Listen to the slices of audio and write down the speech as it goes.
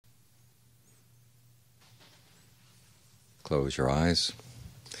close your eyes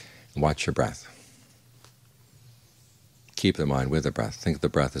and watch your breath. Keep the mind with the breath. Think of the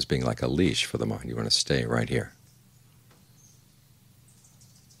breath as being like a leash for the mind. You want to stay right here.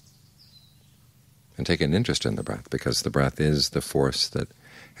 And take an interest in the breath, because the breath is the force that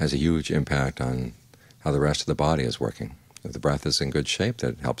has a huge impact on how the rest of the body is working. If the breath is in good shape,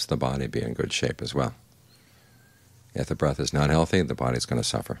 that helps the body be in good shape as well. If the breath is not healthy, the body is going to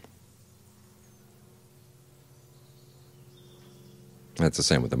suffer. That's the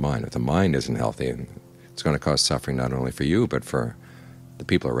same with the mind. If the mind isn't healthy, it's going to cause suffering not only for you, but for the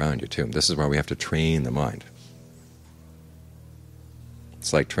people around you too. This is why we have to train the mind.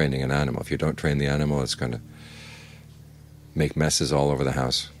 It's like training an animal. If you don't train the animal, it's going to make messes all over the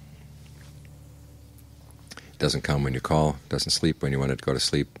house. It doesn't come when you call, doesn't sleep when you want it to go to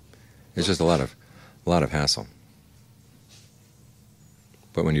sleep. It's just a lot of hassle.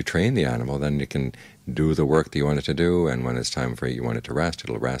 But when you train the animal, then you can do the work that you want it to do, and when it's time for you want it to rest,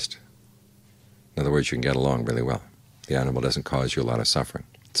 it'll rest. In other words, you can get along really well. The animal doesn't cause you a lot of suffering.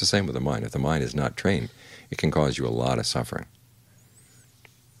 It's the same with the mind. If the mind is not trained, it can cause you a lot of suffering.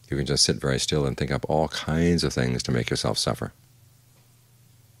 You can just sit very still and think up all kinds of things to make yourself suffer,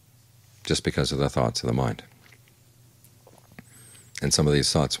 just because of the thoughts of the mind. And some of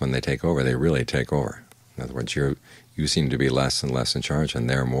these thoughts, when they take over, they really take over. In other words, you seem to be less and less in charge, and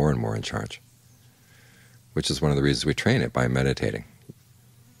they're more and more in charge, which is one of the reasons we train it, by meditating.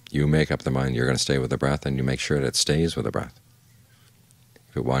 You make up the mind you're going to stay with the breath, and you make sure that it stays with the breath.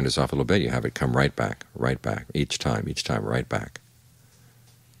 If it wanders off a little bit, you have it come right back, each time, right back.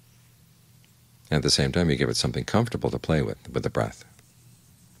 And at the same time, you give it something comfortable to play with the breath.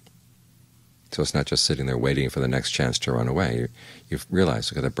 So it's not just sitting there waiting for the next chance to run away. You realize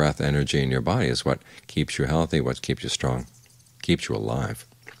that the breath energy in your body is what keeps you healthy, what keeps you strong, keeps you alive.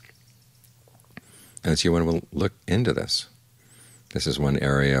 And so you want to look into this. This is one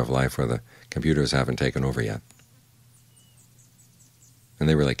area of life where the computers haven't taken over yet. And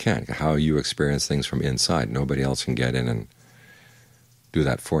they really can't. How you experience things from inside, nobody else can get in and do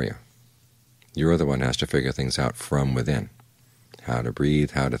that for you. You're the one who has to figure things out from within. How to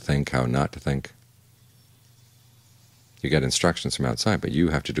breathe, how to think, how not to think. You get instructions from outside, but you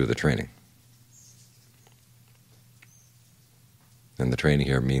have to do the training. And the training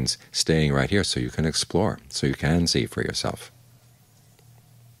here means staying right here so you can explore, so you can see for yourself.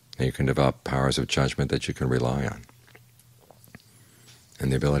 And you can develop powers of judgment that you can rely on.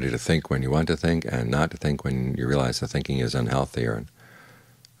 And the ability to think when you want to think, and not to think when you realize the thinking is unhealthy or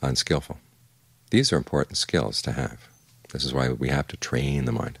unskillful. These are important skills to have. This is why we have to train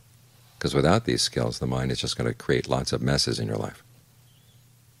the mind, because without these skills, the mind is just going to create lots of messes in your life.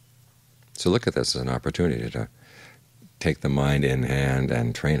 So look at this as an opportunity to take the mind in hand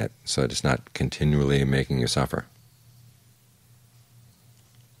and train it so that it's not continually making you suffer,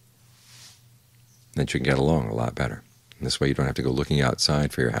 that you can get along a lot better. And this way you don't have to go looking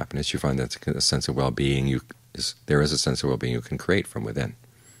outside for your happiness. You find that a sense of well-being, there is a sense of well-being you can create from within,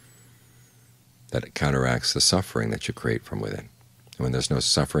 that it counteracts the suffering that you create from within. And when there's no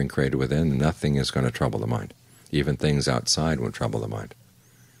suffering created within, nothing is going to trouble the mind. Even things outside won't trouble the mind,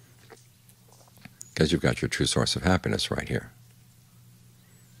 because you've got your true source of happiness right here.